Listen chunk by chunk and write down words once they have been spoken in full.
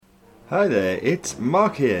Hi there, it's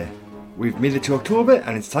Mark here. We've made it to October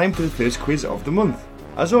and it's time for the first quiz of the month.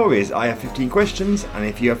 As always, I have 15 questions, and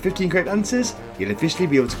if you have 15 correct answers, you'll officially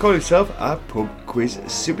be able to call yourself a Pub Quiz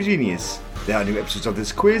Super Genius. There are new episodes of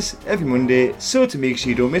this quiz every Monday, so to make sure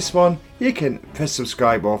you don't miss one, you can press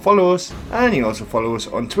subscribe or follow us, and you can also follow us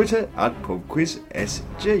on Twitter at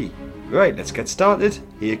PubQuizSG. Right, let's get started.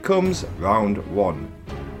 Here comes round 1.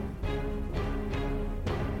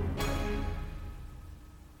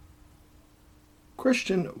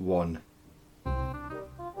 Question 1.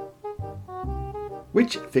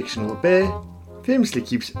 Which fictional bear famously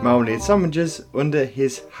keeps marmalade sandwiches under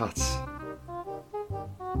his hat?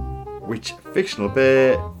 Which fictional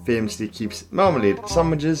bear famously keeps marmalade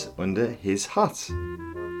sandwiches under his hat?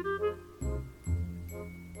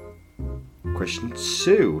 Question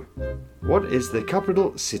 2. What is the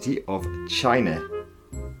capital city of China?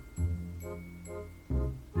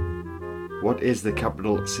 What is the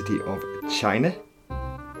capital city of China?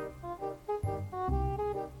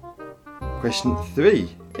 Question 3.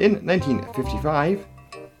 In 1955,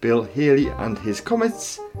 Bill Haley and his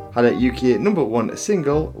Comets had a UK number 1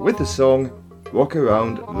 single with the song Rock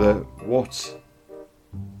Around the What?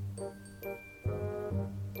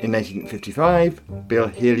 In 1955, Bill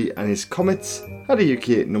Haley and his Comets had a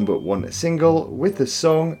UK number 1 single with the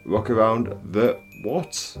song Rock Around the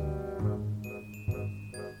What?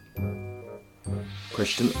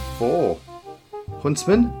 Question 4.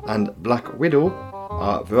 Huntsman and Black Widow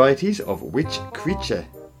are varieties of which creature?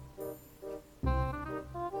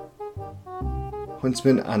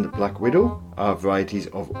 Huntsman and Black Widow are varieties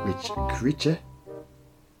of which creature?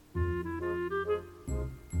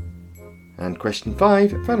 And question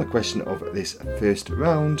 5, final question of this first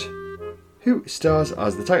round. Who stars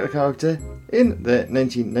as the title character in the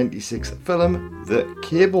 1996 film The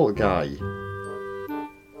Cable Guy?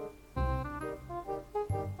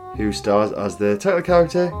 Who stars as the title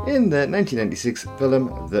character in the 1996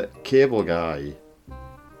 film The Cable Guy?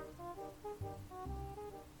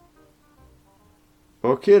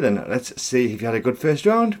 Okay then, let's see if you had a good first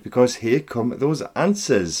round, because here come those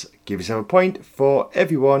answers. Give yourself a point for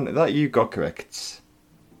everyone that you got correct.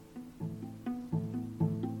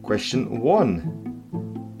 Question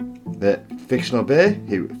 1. The fictional bear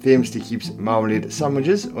who famously keeps marmalade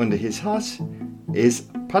sandwiches under his hat is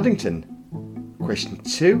Paddington. Question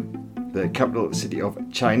 2. The capital city of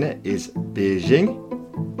China is Beijing.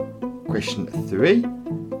 Question 3.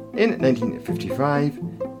 In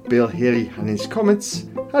 1955, Bill Haley and his Comets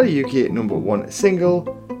had a UK number 1 single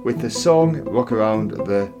with the song Rock Around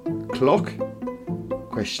the Clock.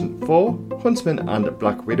 Question 4. Huntsman and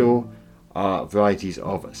Black Widow are varieties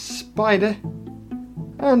of spider.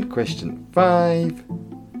 And question 5.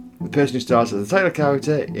 The person who stars as the title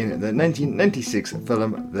character in the 1996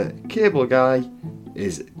 film The Cable Guy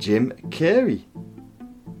is Jim Carrey.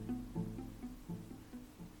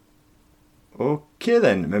 Okay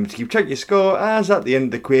then, remember to keep track of your score, as at the end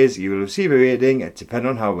of the quiz you will receive a rating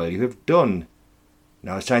depending on how well you have done.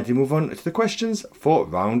 Now it's time to move on to the questions for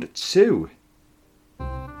round 2.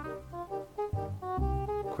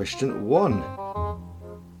 Question 1.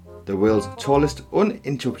 The world's tallest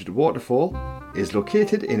uninterrupted waterfall is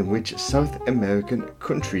located in which South American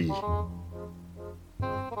country?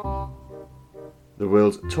 The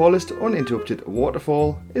world's tallest uninterrupted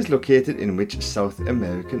waterfall is located in which South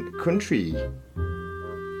American country?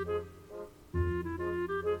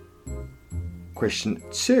 Question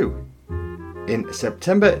 2. In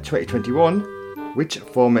September 2021, which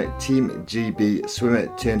former Team GB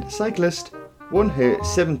swimmer turned cyclist won her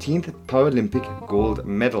 17th Paralympic gold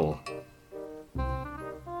medal?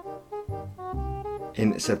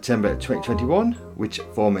 In September 2021, which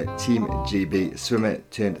former Team GB swimmer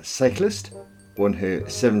turned cyclist won her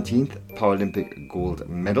 17th Paralympic gold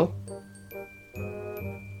medal?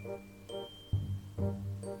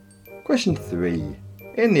 Question 3.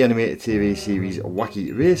 In the animated TV series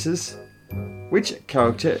Wacky Races, which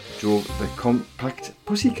character drove the compact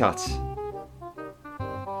Pussycat?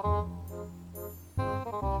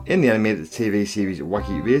 In the animated TV series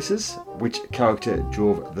Wacky Races, which character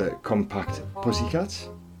drove the compact Pussycat?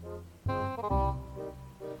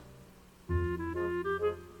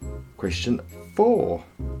 Question 4.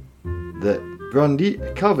 The brandy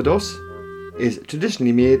Calvados is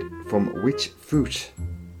traditionally made from which fruit?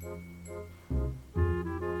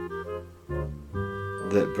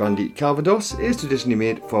 The brandy Calvados is traditionally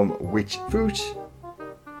made from which fruit?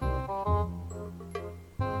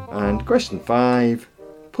 And question 5.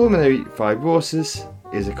 Pulmonary fibrosis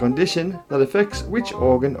is a condition that affects which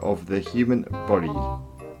organ of the human body?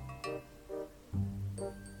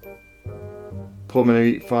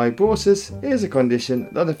 Pulmonary fibrosis is a condition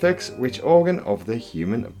that affects which organ of the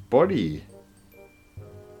human body?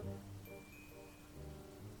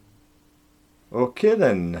 Okay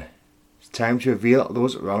then, it's time to reveal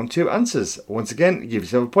those round 2 answers. Once again, give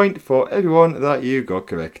yourself a point for everyone that you got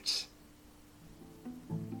correct.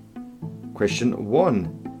 Question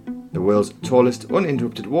 1. The world's tallest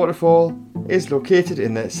uninterrupted waterfall is located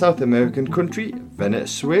in the South American country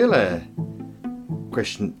Venezuela.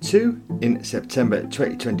 Question 2. In September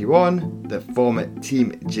 2021, the former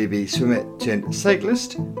Team GB swimmer turned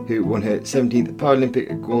cyclist who won her 17th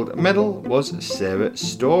Paralympic gold medal was Sarah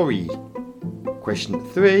Story. Question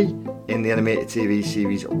 3. In the animated TV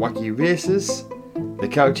series Wacky Races, the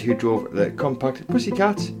character who drove the compact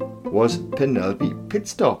Pussycat was Penelope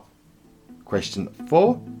Pitstop. Question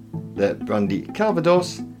 4. The brandy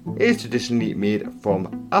Calvados is traditionally made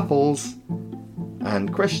from apples.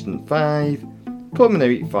 And question 5.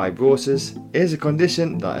 Pulmonary fibrosis is a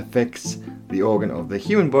condition that affects the organ of the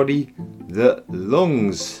human body, the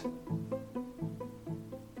lungs.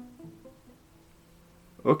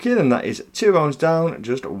 Okay then, that is 2 rounds down,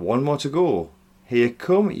 just 1 more to go. Here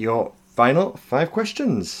come your final 5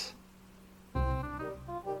 questions.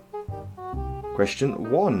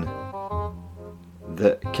 Question 1.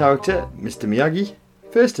 The character Mr. Miyagi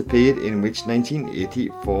first appeared in which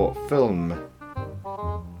 1984 film?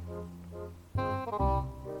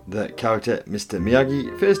 The character Mr.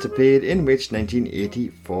 Miyagi first appeared in which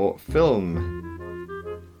 1984 film?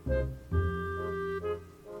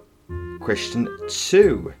 Question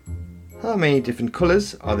 2. How many different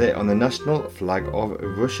colours are there on the national flag of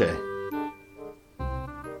Russia?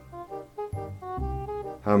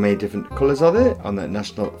 How many different colours are there on the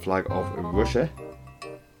national flag of Russia?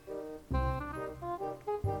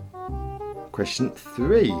 Question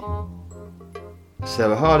 3.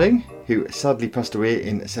 Sarah Harding, who sadly passed away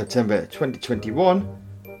in September 2021,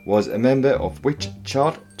 was a member of which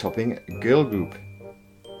chart-topping girl group?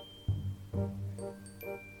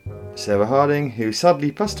 Sarah Harding, who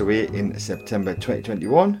sadly passed away in September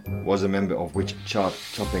 2021, was a member of which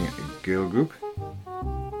chart-topping girl group?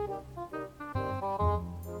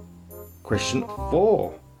 Question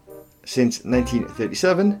 4. Since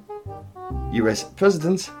 1937, US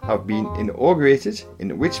presidents have been inaugurated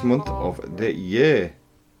in which month of the year?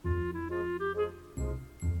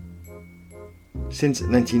 Since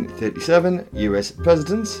 1937, US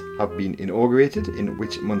presidents have been inaugurated in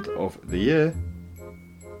which month of the year?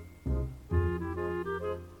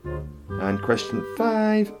 And question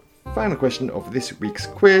 5, final question of this week's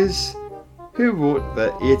quiz. Who wrote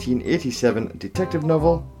the 1887 detective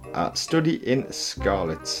novel A Study in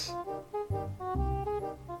Scarlet?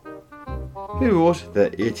 Who wrote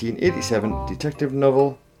the 1887 detective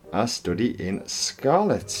novel A Study in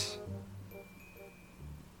Scarlet?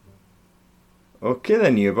 Okay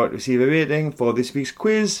then, you're about to receive a rating for this week's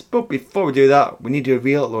quiz, but before we do that, we need to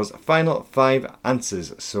reveal those final 5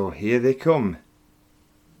 answers, so here they come.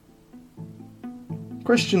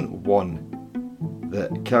 Question 1. The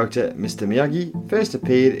character Mr. Miyagi first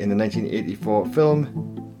appeared in the 1984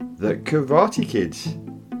 film The Karate Kid.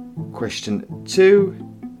 Question 2.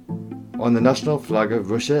 On the national flag of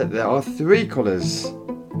Russia there are 3 colours.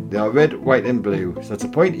 They are red, white and blue, so that's a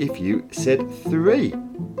point if you said 3.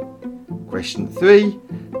 Question 3.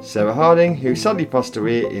 Sarah Harding, who sadly passed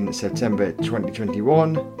away in September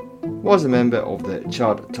 2021, was a member of the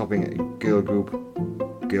chart-topping girl group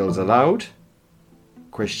Girls Aloud.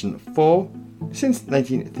 Question 4. Since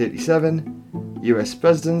 1937, US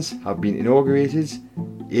presidents have been inaugurated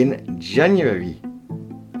in January.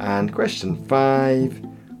 And question 5.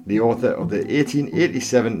 The author of the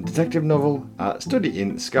 1887 detective novel A Study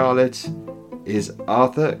in Scarlet is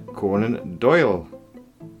Arthur Conan Doyle.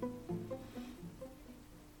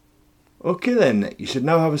 Okay then, you should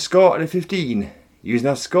now have a score out of 15. Using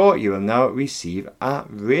that score, you will now receive a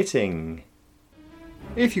rating.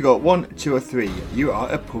 If you got 1, 2 or 3, you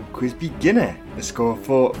are a pub quiz beginner. A score of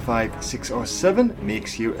 4, 5, 6 or 7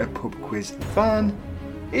 makes you a pub quiz fan.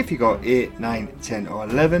 If you got 8, 9, 10 or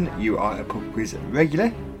 11, you are a pub quiz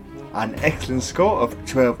regular. An excellent score of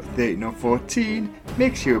 12, 13 or 14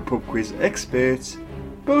 makes you a pub quiz expert.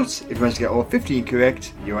 But if you manage to get all 15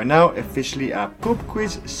 correct, you are now officially a pub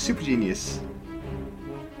quiz super genius.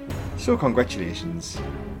 So congratulations.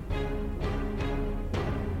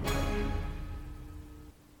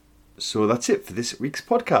 So that's it for this week's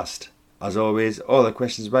podcast. As always, all the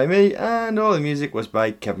questions by me and all the music was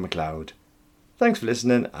by Kevin MacLeod. Thanks for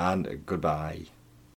listening and goodbye.